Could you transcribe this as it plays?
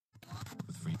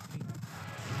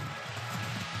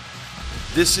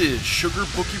This is Sugar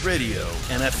Bookie Radio,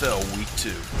 NFL Week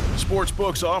 2. Sports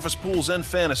books, office pools, and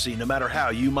fantasy. No matter how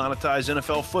you monetize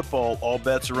NFL football, all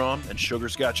bets are on, and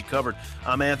Sugar's got you covered.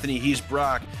 I'm Anthony, he's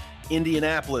Brock.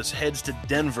 Indianapolis heads to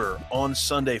Denver on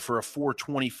Sunday for a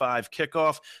 4:25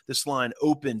 kickoff. This line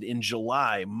opened in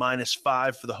July,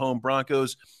 -5 for the home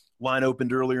Broncos. Line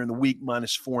opened earlier in the week,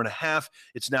 -4.5.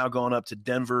 It's now gone up to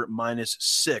Denver,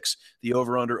 -6. The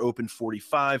over-under opened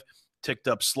 45, ticked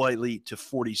up slightly to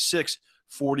 46.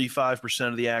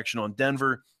 45% of the action on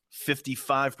Denver,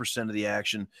 55% of the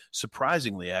action,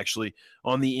 surprisingly, actually,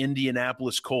 on the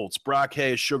Indianapolis Colts. Brock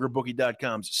Hay is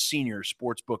SugarBookie.com's senior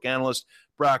sportsbook analyst.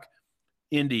 Brock,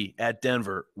 Indy at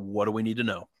Denver, what do we need to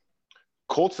know?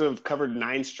 Colts have covered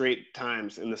 9 straight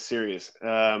times in the series.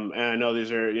 And I know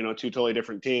these are, two totally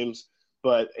different teams,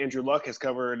 but Andrew Luck has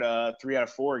covered 3 out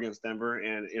of 4 against Denver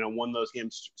and, won those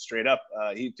games straight up.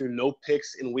 He threw no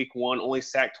picks in week 1, only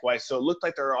sacked twice. So it looked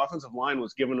like their offensive line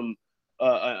was giving them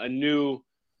a new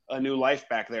life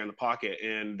back there in the pocket,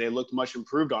 and they looked much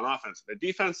improved on offense. The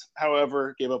defense,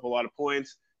 however, gave up a lot of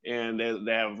points, and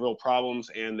they have real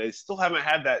problems, and they still haven't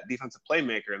had that defensive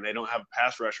playmaker, and they don't have a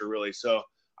pass rusher really. So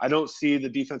I don't see the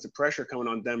defensive pressure coming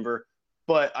on Denver.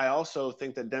 But I also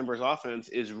think that Denver's offense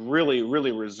is really,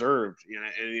 really reserved.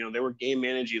 And they were game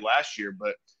managing last year,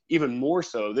 but even more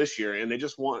so this year. And they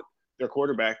just want their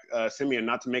quarterback, Simeon,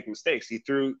 not to make mistakes. He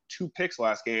threw 2 picks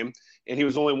last game, and he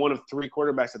was only one of 3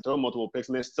 quarterbacks to throw multiple picks,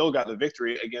 and they still got the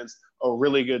victory against a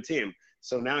really good team.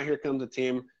 So now here comes a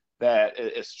team that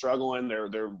is struggling.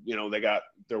 They're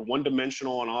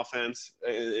one-dimensional on offense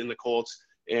in the Colts,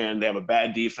 and they have a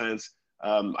bad defense.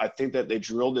 I think that they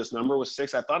drilled this number with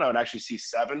 6. I thought I would actually see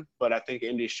 7, but I think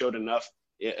Indy showed enough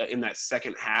in that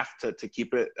second half to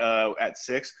keep it at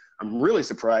 6. I'm really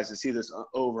surprised to see this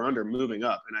over-under moving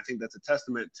up, and I think that's a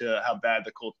testament to how bad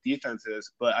the Colts defense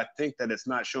is, but I think that it's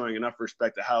not showing enough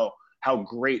respect to how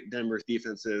great Denver's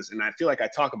defense is, and I feel like I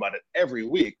talk about it every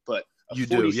week, but a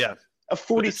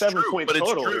 47-point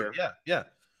total here. Yeah.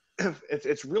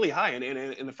 It's really high,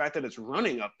 and the fact that it's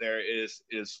running up there is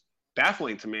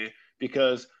baffling to me,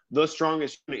 because the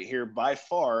strongest unit here by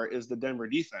far is the Denver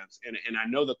defense. And I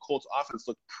know the Colts offense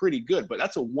looked pretty good, but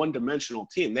that's a one-dimensional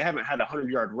team. They haven't had a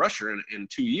 100-yard rusher in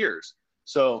 2 years.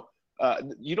 So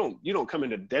you don't come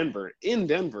into Denver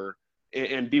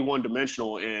and be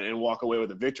one-dimensional and walk away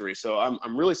with a victory. So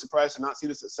I'm really surprised to not see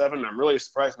this at 7. I'm really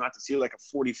surprised not to see like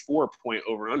a 44-point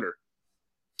over-under.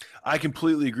 I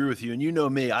completely agree with you. And you know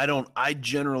me, I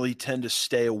generally tend to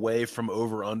stay away from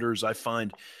over-unders. I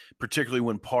find, particularly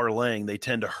when parlaying, they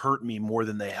tend to hurt me more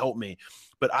than they help me.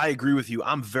 But I agree with you.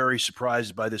 I'm very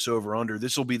surprised by this over-under.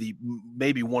 This will be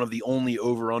maybe one of the only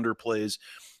over-under plays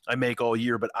I make all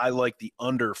year, but I like the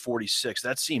under 46.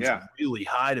 That seems really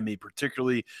high to me,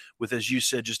 particularly with, as you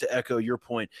said, just to echo your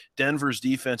point, Denver's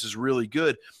defense is really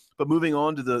good. But moving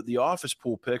on to the office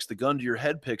pool picks, the gun to your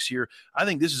head picks here, I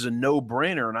think this is a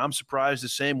no-brainer, and I'm surprised the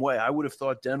same way. I would have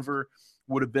thought Denver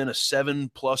would have been a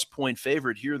 7+ point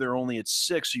favorite. Here they're only at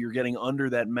 6, so you're getting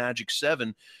under that magic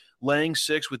 7. Laying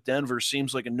 6 with Denver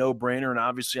seems like a no-brainer, and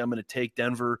obviously I'm going to take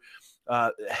Denver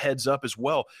heads up as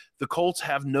well. The Colts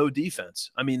have no defense.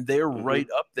 I mean, they're right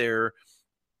up there.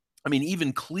 I mean,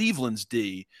 even Cleveland's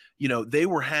D, they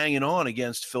were hanging on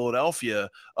against Philadelphia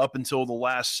up until the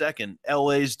last second.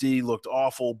 LA's D looked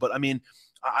awful, but I mean,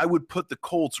 I would put the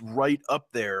Colts right up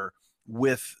there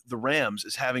with the Rams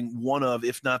as having one of,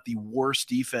 if not the worst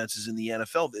defenses in the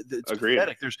NFL. It's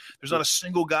pathetic. There's not a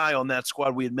single guy on that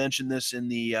squad. We had mentioned this in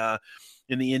the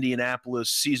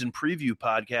Indianapolis season preview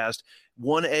podcast.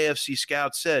 One AFC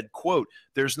scout said, quote,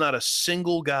 "There's not a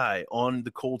single guy on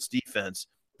the Colts defense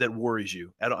that worries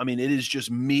you." I mean, it is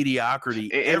just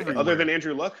mediocrity everywhere. Other than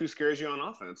Andrew Luck, who scares you on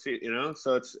offense,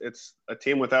 So it's a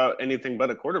team without anything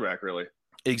but a quarterback, really.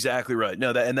 Exactly right.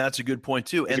 No, that's a good point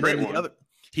too. And then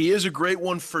he is a great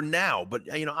one for now. But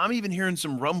I'm even hearing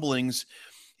some rumblings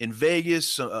in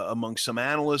Vegas among some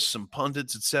analysts, some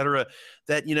pundits, etc.,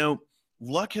 that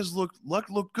Luck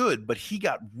looked good, but he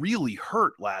got really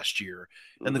hurt last year.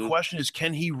 And the question is,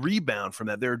 can he rebound from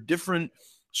that? There are different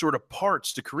sort of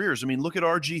parts to careers. I mean, look at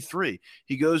RG3.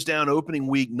 He goes down opening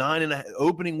week,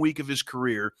 opening week of his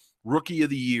career, rookie of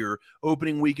the year,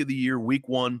 opening week of the year, week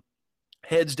 1,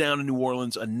 heads down to New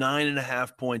Orleans, a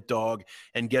 9.5-point dog,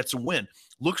 and gets a win.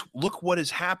 Look what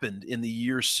has happened in the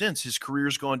years since. His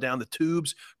career's gone down the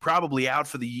tubes, probably out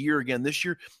for the year again this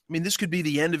year. I mean, this could be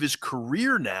the end of his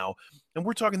career now, and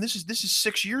we're talking this is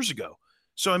 6 years ago.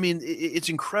 So, I mean, it's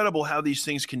incredible how these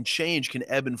things can change, can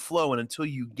ebb and flow, and until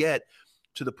you get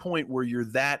to the point where you're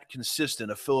that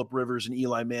consistent, a Phillip Rivers, an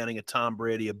Eli Manning, a Tom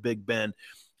Brady, a Big Ben,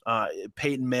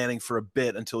 Peyton Manning for a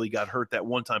bit until he got hurt that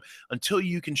one time. Until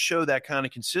you can show that kind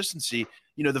of consistency,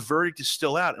 the verdict is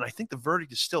still out. And I think the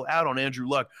verdict is still out on Andrew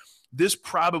Luck. This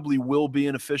probably will be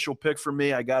an official pick for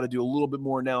me. I got to do a little bit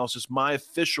more analysis. My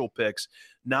official picks,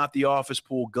 not the office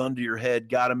pool, gun to your head,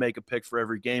 got to make a pick for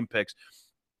every game picks.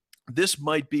 This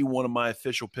might be one of my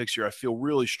official picks here. I feel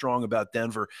really strong about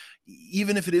Denver.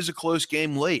 Even if it is a close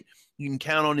game late, you can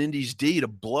count on Indy's D to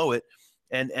blow it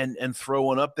and throw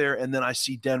one up there. And then I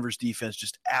see Denver's defense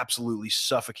just absolutely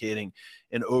suffocating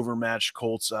an overmatched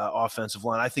Colts offensive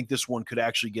line. I think this one could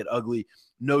actually get ugly.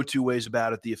 No two ways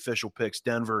about it. The official picks,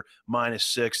 Denver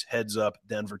 -6, heads up.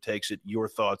 Denver takes it. Your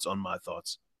thoughts on my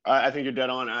thoughts? I think you're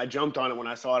dead on. I jumped on it when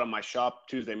I saw it on my shop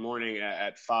Tuesday morning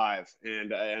at 5,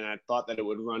 and I thought that it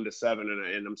would run to 7,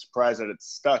 and I'm surprised that it's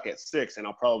stuck at 6. And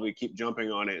I'll probably keep jumping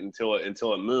on it until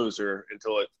it moves or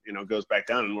until it goes back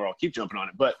down, and where I'll keep jumping on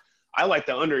it. But I like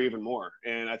the under even more,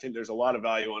 and I think there's a lot of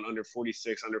value on under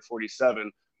 46, under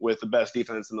 47 with the best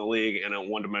defense in the league and a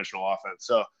one-dimensional offense.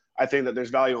 So I think that there's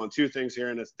value on two things here,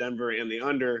 and it's Denver and the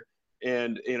under.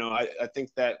 And, I think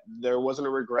that there wasn't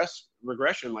a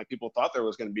regression like people thought there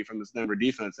was going to be from this Denver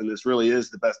defense. And this really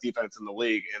is the best defense in the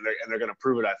league. And they're going to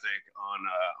prove it, I think,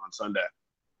 on Sunday.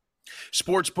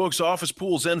 Sports books, office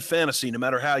pools, and fantasy. No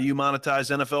matter how you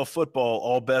monetize NFL football,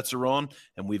 all bets are on,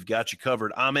 and we've got you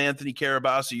covered. I'm Anthony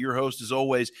Carabassi, your host as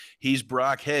always. He's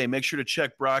Brock Hay. Make sure to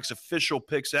check Brock's official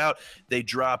picks out. They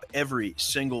drop every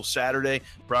single Saturday.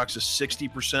 Brock's a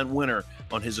 60% winner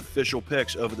on his official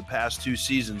picks over the past 2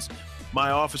 seasons.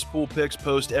 My office pool picks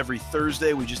post every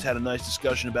Thursday. We just had a nice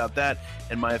discussion about that.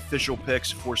 And my official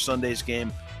picks for Sunday's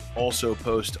game also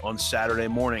post on Saturday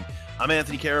morning. I'm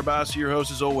Anthony Carabassi, your host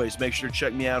as always. Make sure to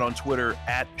check me out on Twitter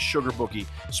 @SugarBookie.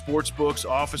 Sportsbooks,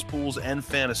 office pools, and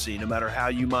fantasy. No matter how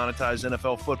you monetize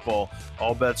NFL football,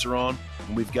 all bets are on,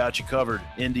 and we've got you covered.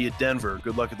 Indy at Denver.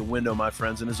 Good luck at the window, my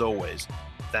friends, and as always,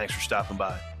 thanks for stopping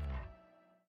by.